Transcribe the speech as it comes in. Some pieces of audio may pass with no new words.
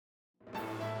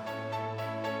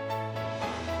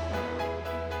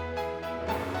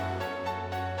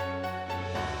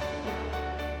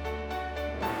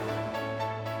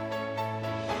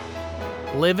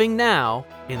Living now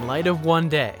in light of one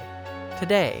day.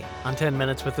 Today on 10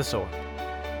 Minutes with the Sword.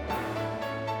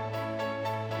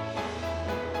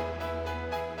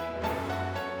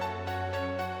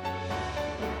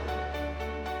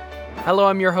 Hello,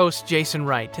 I'm your host, Jason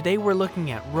Wright. Today we're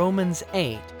looking at Romans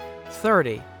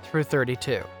 8:30 through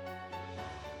 32.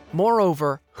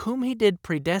 Moreover, whom he did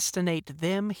predestinate,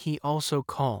 them he also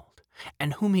called.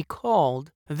 And whom he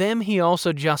called, them he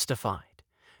also justified.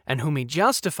 And whom he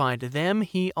justified, them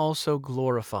he also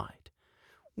glorified.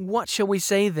 What shall we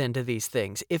say then to these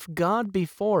things? If God be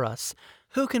for us,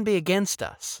 who can be against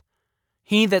us?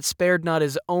 He that spared not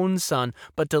his own Son,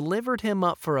 but delivered him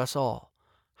up for us all,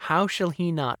 how shall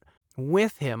he not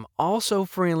with him also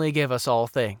freely give us all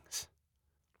things?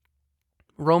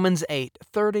 Romans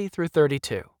 8:30 through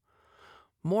 32.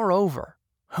 Moreover,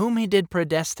 whom he did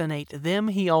predestinate, them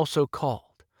he also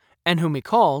called. And whom he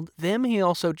called, them he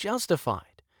also justified.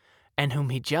 And whom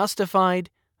he justified,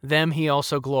 them he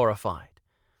also glorified.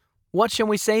 What shall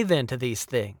we say then to these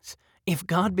things? If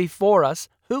God be for us,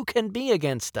 who can be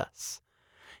against us?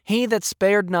 He that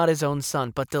spared not his own Son,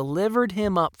 but delivered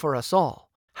him up for us all,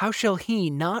 how shall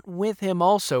he not with him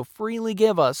also freely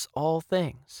give us all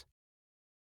things?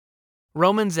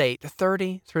 Romans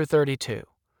 8:30 through 32.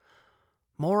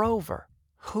 Moreover,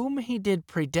 whom he did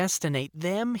predestinate,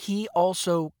 them he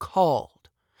also called.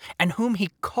 And whom he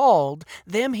called,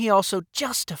 them he also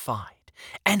justified.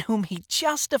 And whom he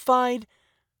justified,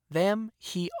 them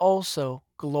he also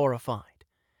glorified.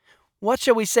 What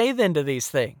shall we say then to these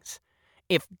things?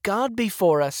 If God be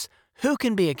for us, who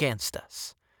can be against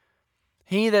us?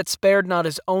 He that spared not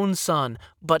his own Son,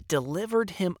 but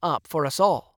delivered him up for us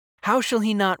all, how shall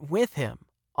he not with him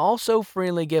also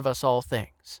freely give us all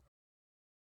things?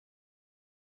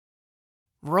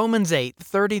 Romans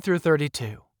 8:30 through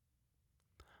 32.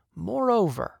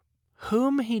 Moreover,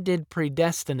 whom he did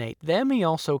predestinate, them he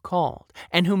also called.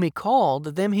 And whom he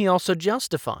called, them he also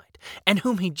justified. And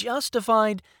whom he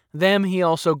justified, them he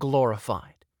also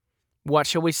glorified. What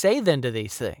shall we say then to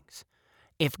these things?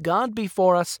 If God be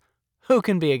for us, who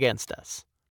can be against us?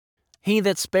 He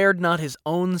that spared not his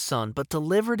own Son, but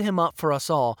delivered him up for us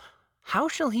all, how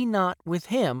shall he not with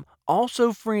him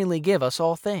also freely give us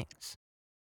all things?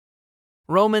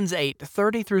 Romans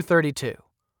 8:30 through 32.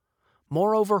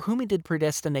 Moreover, whom he did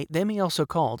predestinate, them he also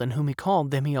called. And whom he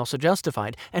called, them he also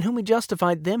justified. And whom he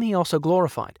justified, them he also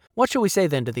glorified. What shall we say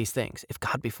then to these things? If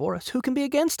God be for us, who can be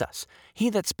against us? He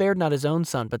that spared not his own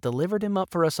Son, but delivered him up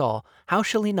for us all, how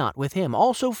shall he not with him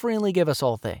also freely give us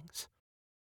all things?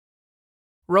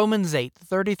 Romans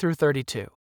 8:30 through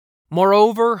 32.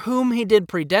 Moreover, whom he did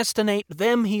predestinate,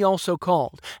 them he also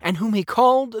called. And whom he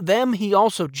called, them he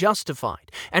also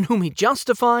justified. And whom he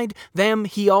justified, them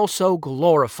he also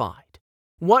glorified.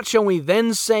 What shall we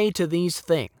then say to these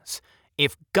things?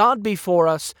 If God be for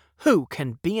us, who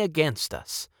can be against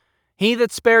us? He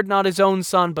that spared not his own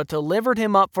Son, but delivered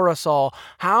him up for us all,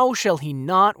 how shall he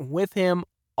not with him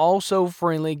also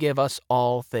freely give us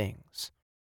all things?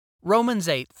 Romans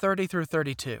 8:30 through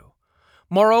 32.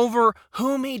 Moreover,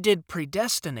 whom he did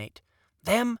predestinate,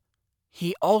 them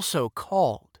he also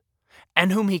called.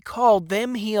 And whom he called,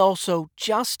 them he also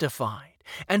justified.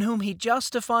 And whom he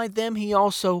justified, them he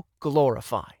also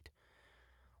glorified.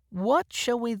 What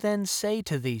shall we then say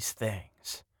to these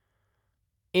things?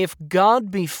 If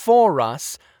God be for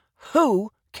us,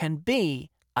 who can be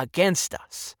against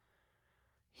us?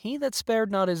 He that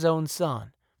spared not his own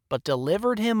Son, but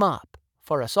delivered him up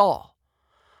for us all,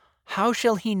 how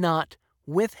shall he not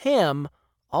with him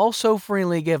also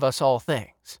freely give us all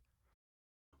things?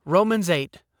 Romans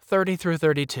 8:30 through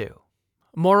 32.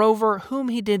 Moreover, whom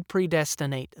he did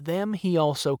predestinate, them he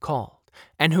also called.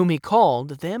 And whom he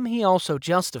called, them he also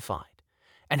justified.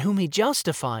 And whom he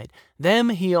justified, them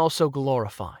he also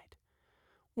glorified.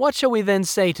 What shall we then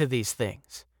say to these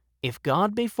things? If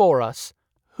God be for us,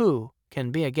 who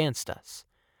can be against us?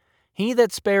 He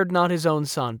that spared not his own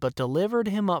Son, but delivered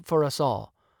him up for us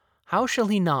all, how shall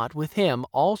he not with him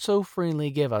also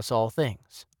freely give us all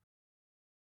things?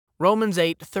 Romans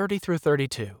 8:30 through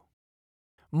 32.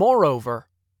 Moreover,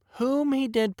 whom he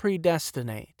did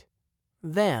predestinate,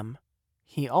 them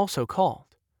he also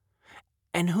called.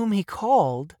 And whom he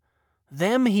called,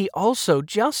 them he also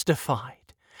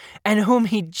justified. And whom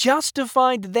he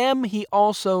justified, them he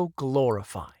also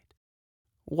glorified.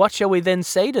 What shall we then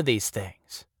say to these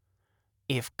things?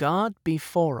 If God be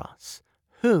for us,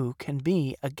 who can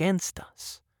be against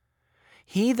us?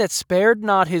 He that spared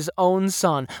not his own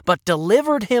Son, but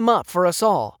delivered him up for us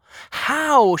all,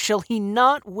 how shall he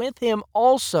not with him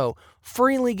also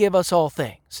freely give us all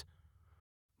things?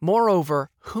 Moreover,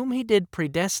 whom he did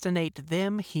predestinate,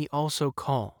 them he also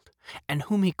called. And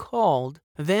whom he called,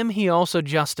 them he also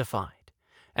justified.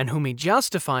 And whom he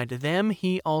justified, them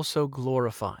he also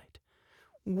glorified.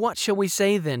 What shall we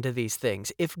say then to these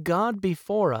things? If God be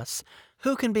for us,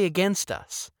 who can be against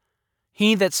us?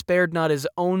 He that spared not his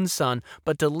own Son,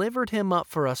 but delivered him up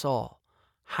for us all,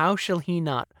 how shall he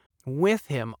not with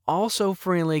him also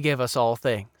freely give us all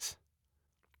things?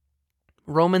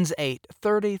 Romans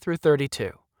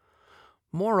 8:30-32.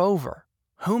 Moreover,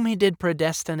 whom he did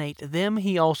predestinate, them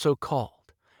he also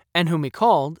called. And whom he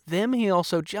called, them he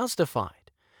also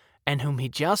justified. And whom he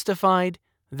justified,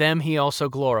 them he also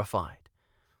glorified.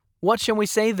 What shall we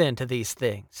say then to these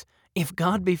things? If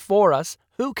God be for us,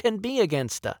 who can be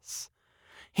against us?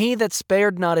 He that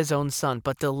spared not his own Son,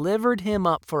 but delivered him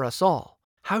up for us all,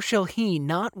 how shall he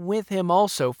not with him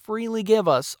also freely give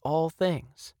us all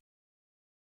things?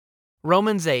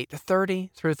 Romans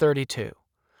 8:30-32.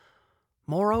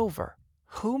 Moreover,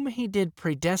 whom he did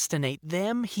predestinate,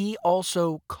 them he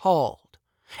also called.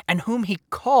 And whom he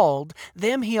called,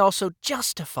 them he also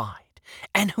justified.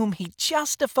 And whom he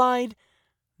justified,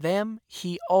 them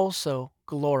he also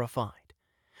glorified.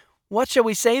 What shall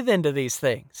we say then to these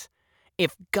things?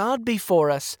 If God be for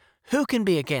us, who can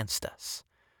be against us?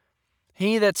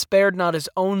 He that spared not his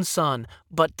own Son,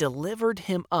 but delivered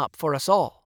him up for us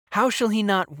all, how shall he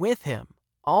not with him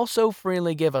also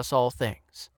freely give us all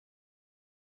things?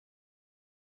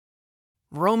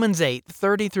 Romans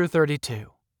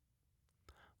 8:30-32.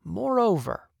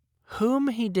 Moreover, whom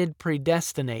he did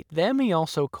predestinate, them he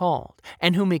also called.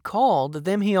 And whom he called,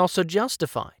 them he also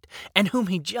justified. And whom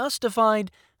he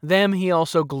justified, them he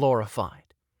also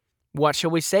glorified. What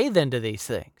shall we say then to these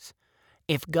things?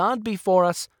 If God be for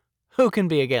us, who can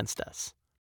be against us?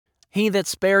 He that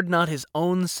spared not his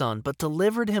own Son, but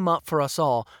delivered him up for us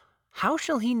all, how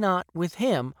shall he not with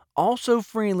him also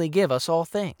freely give us all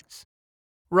things?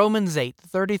 Romans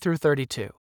 8:30-32.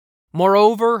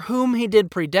 Moreover, whom he did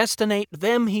predestinate,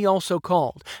 them he also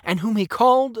called. And whom he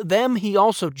called, them he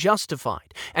also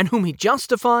justified. And whom he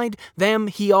justified, them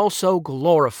he also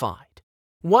glorified.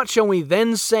 What shall we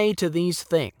then say to these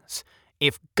things?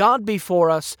 If God be for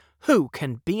us, who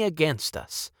can be against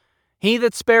us? He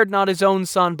that spared not his own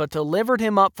Son, but delivered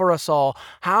him up for us all,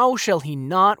 how shall he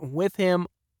not with him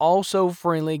also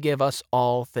freely give us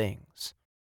all things?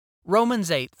 Romans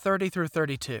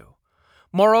 8:30-32.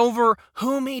 Moreover,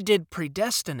 whom he did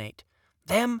predestinate,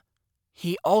 them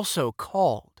he also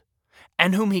called.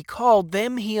 And whom he called,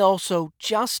 them he also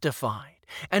justified.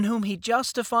 And whom he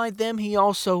justified, them he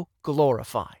also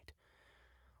glorified.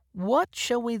 What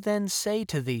shall we then say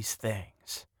to these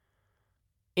things?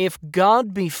 If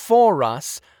God be for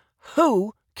us,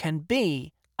 who can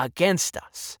be against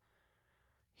us?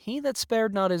 He that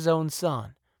spared not his own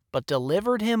Son, but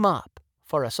delivered him up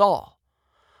for us all,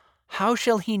 how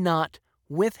shall he not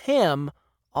with him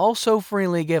also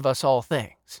freely give us all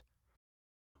things?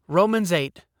 Romans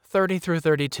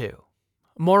 8:30-32.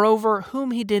 Moreover,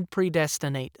 whom he did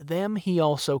predestinate, them he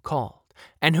also called.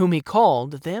 And whom he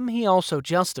called, them he also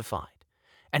justified.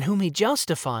 And whom he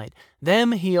justified,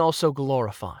 them he also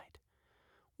glorified.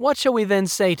 What shall we then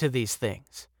say to these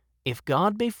things? If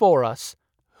God be for us,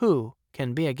 who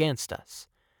can be against us?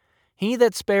 He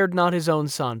that spared not his own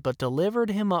Son, but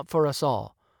delivered him up for us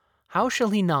all, how shall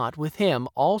he not with him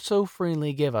also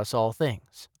freely give us all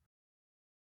things?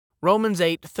 Romans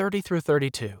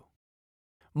 8:30-32.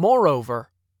 Moreover,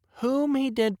 whom he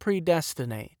did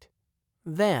predestinate,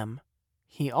 them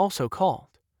he also called.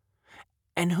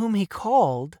 And whom he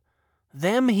called,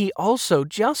 them he also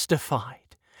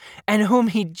justified. And whom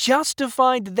he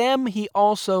justified, them he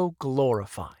also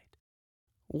glorified.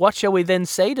 What shall we then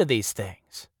say to these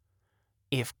things?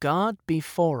 If God be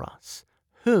for us,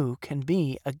 who can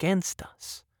be against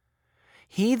us?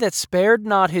 He that spared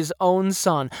not his own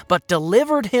Son, but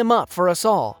delivered him up for us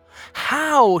all,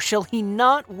 how shall he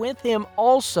not with him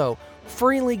also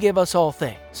freely give us all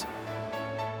things?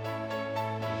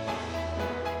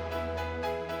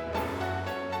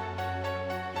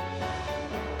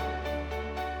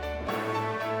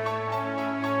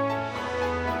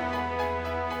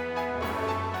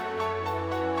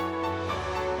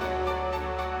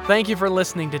 Thank you for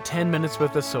listening to 10 Minutes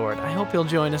with the Sword. I hope you'll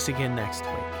join us again next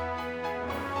week.